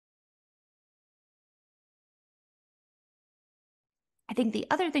I think the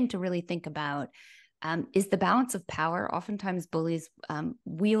other thing to really think about is the balance of power. Oftentimes, bullies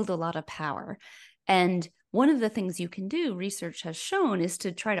wield a lot of power. And one of the things you can do, research has shown, is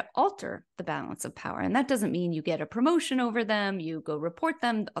to try to alter the balance of power. And that doesn't mean you get a promotion over them, you go report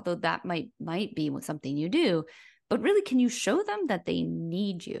them, although that might be something you do. But really, can you show them that they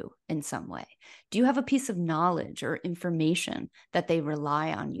need you in some way? Do you have a piece of knowledge or information that they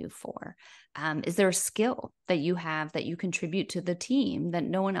rely on you for? Is there a skill that you have that you contribute to the team that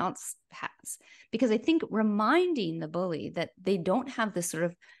no one else has? Because I think reminding the bully that they don't have this sort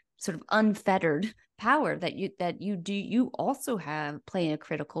of unfettered power that you also have playing a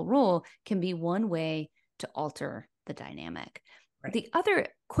critical role can be one way to alter the dynamic. Right. The other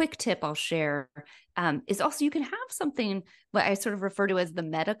quick tip I'll share is also you can have something what I sort of refer to as the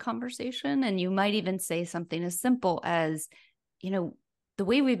meta conversation. And you might even say something as simple as, the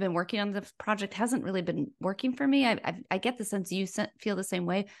way we've been working on this project hasn't really been working for me. I get the sense you feel the same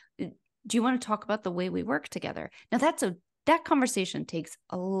way. Do you want to talk about the way we work together? Now, that conversation takes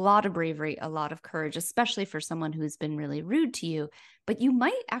a lot of bravery, a lot of courage, especially for someone who's been really rude to you. But you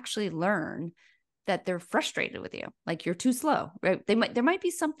might actually learn that they're frustrated with you, like you're too slow, right? There might be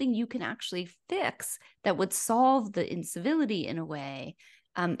something you can actually fix that would solve the incivility in a way.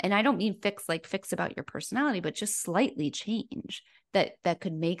 And I don't mean fix about your personality, but just slightly change that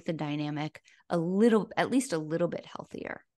could make the dynamic at least a little bit healthier.